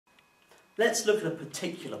Let's look at a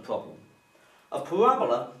particular problem. A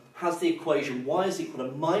parabola has the equation y is equal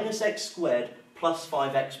to minus x squared plus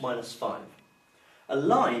 5x minus 5. A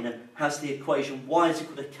line has the equation y is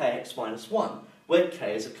equal to kx minus 1, where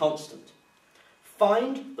k is a constant.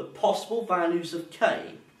 Find the possible values of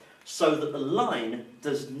k so that the line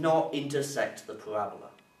does not intersect the parabola.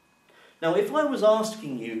 Now, if I was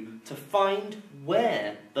asking you to find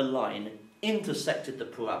where the line intersected the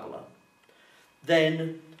parabola,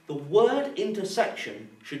 then the word intersection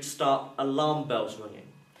should start alarm bells ringing,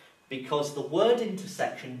 because the word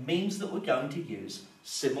intersection means that we're going to use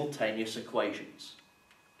simultaneous equations.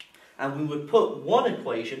 And we would put one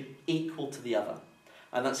equation equal to the other.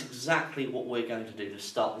 And that's exactly what we're going to do to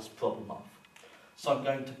start this problem off. So I'm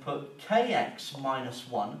going to put kx minus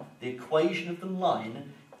 1, the equation of the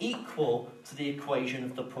line, equal to the equation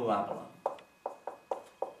of the parabola.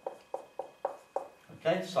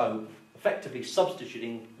 Okay, so effectively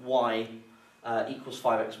substituting y equals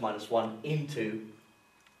 5x minus 1 into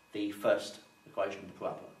the first equation of the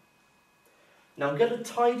parabola. Now I'm going to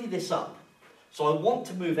tidy this up. So I want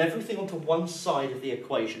to move everything onto one side of the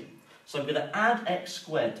equation. So I'm going to add x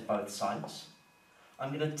squared to both sides.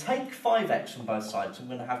 I'm going to take 5x from both sides. I'm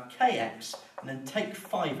going to have kx and then take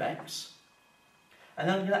 5x. And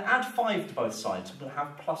then I'm going to add 5 to both sides. I'm going to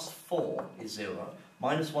have plus 4 is 0.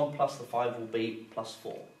 Minus 1 plus the 5 will be plus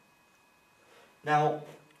 4. Now,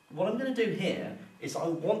 what I'm going to do here is I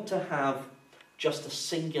want to have just a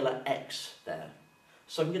singular x there.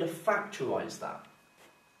 So I'm going to factorise that.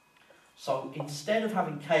 So instead of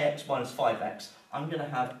having kx minus 5x, I'm going to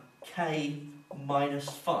have k minus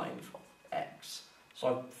 5x. So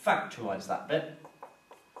I factorise that bit.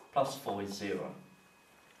 Plus 4 is 0.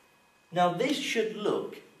 Now this should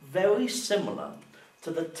look very similar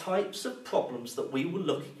to the types of problems that we were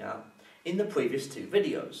looking at in the previous two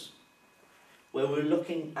videos, where we're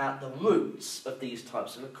looking at the roots of these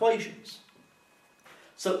types of equations.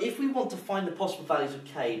 So if we want to find the possible values of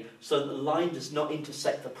k so that the line does not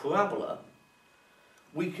intersect the parabola,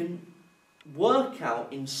 we can work out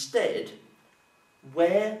instead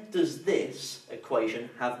where does this equation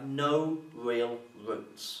have no real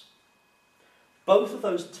roots. Both of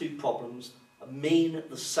those two problems mean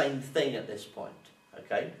the same thing at this point.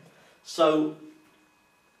 Okay? So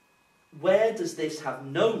where does this have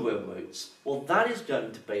no real roots? Well, that is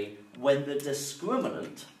going to be when the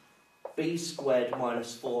discriminant b squared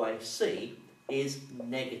minus 4ac is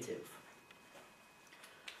negative.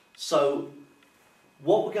 So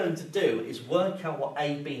what we're going to do is work out what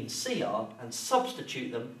a, b and c are and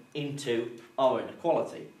substitute them into our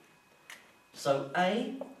inequality. So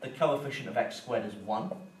a, the coefficient of x squared is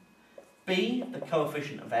 1, b, the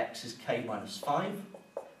coefficient of x is k minus 5,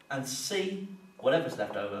 and c, whatever's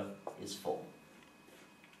left over, is 4.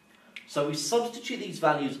 So we substitute these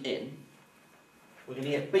values in. We're going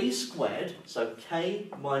to get b squared, so k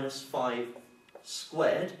minus 5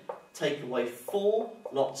 squared, take away 4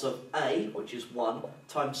 lots of a, which is 1,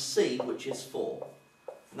 times c, which is 4.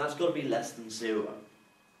 And that's got to be less than 0.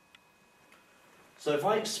 So if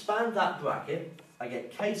I expand that bracket, I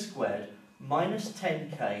get k squared minus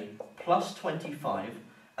 10k plus 25,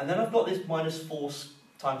 and then I've got this minus 4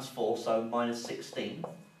 times 4, so minus 16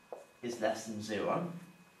 is less than 0.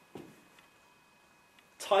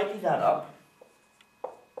 Tidy that up.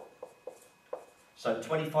 So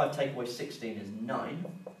 25 take away 16 is 9.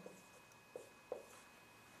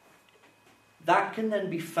 That can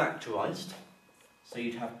then be factorised. So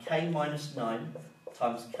you'd have k minus 9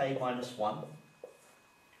 times k minus 1.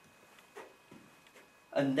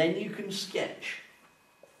 And then you can sketch.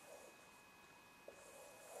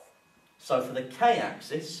 So for the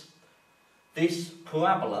k-axis, this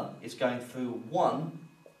parabola is going through 1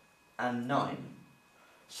 and 9.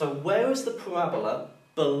 So where is the parabola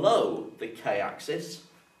below the k-axis?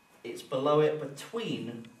 It's below it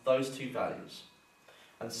between those two values.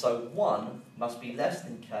 And so 1 must be less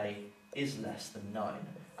than k is less than 9.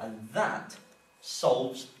 And that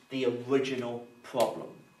solves the original problem.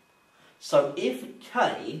 So if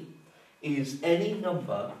k is any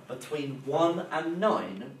number between 1 and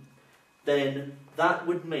 9, then that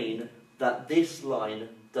would mean that this line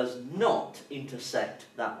does not intersect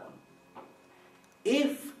that one.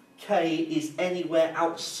 If k is anywhere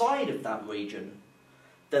outside of that region,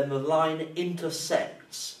 then the line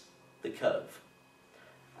intersects the curve.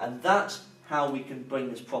 And that's how we can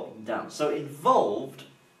bring this problem down. So it involved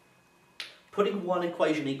putting one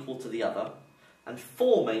equation equal to the other and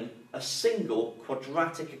forming a single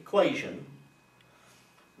quadratic equation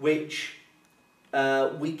which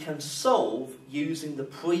we can solve using the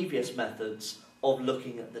previous methods of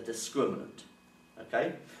looking at the discriminant.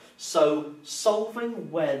 Okay? So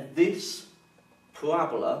solving where this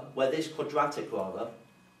parabola, where this quadratic rather,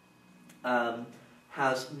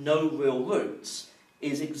 has no real roots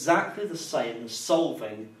is exactly the same as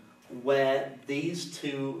solving where these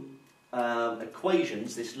two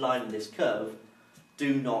equations, this line and this curve,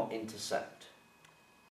 do not intersect.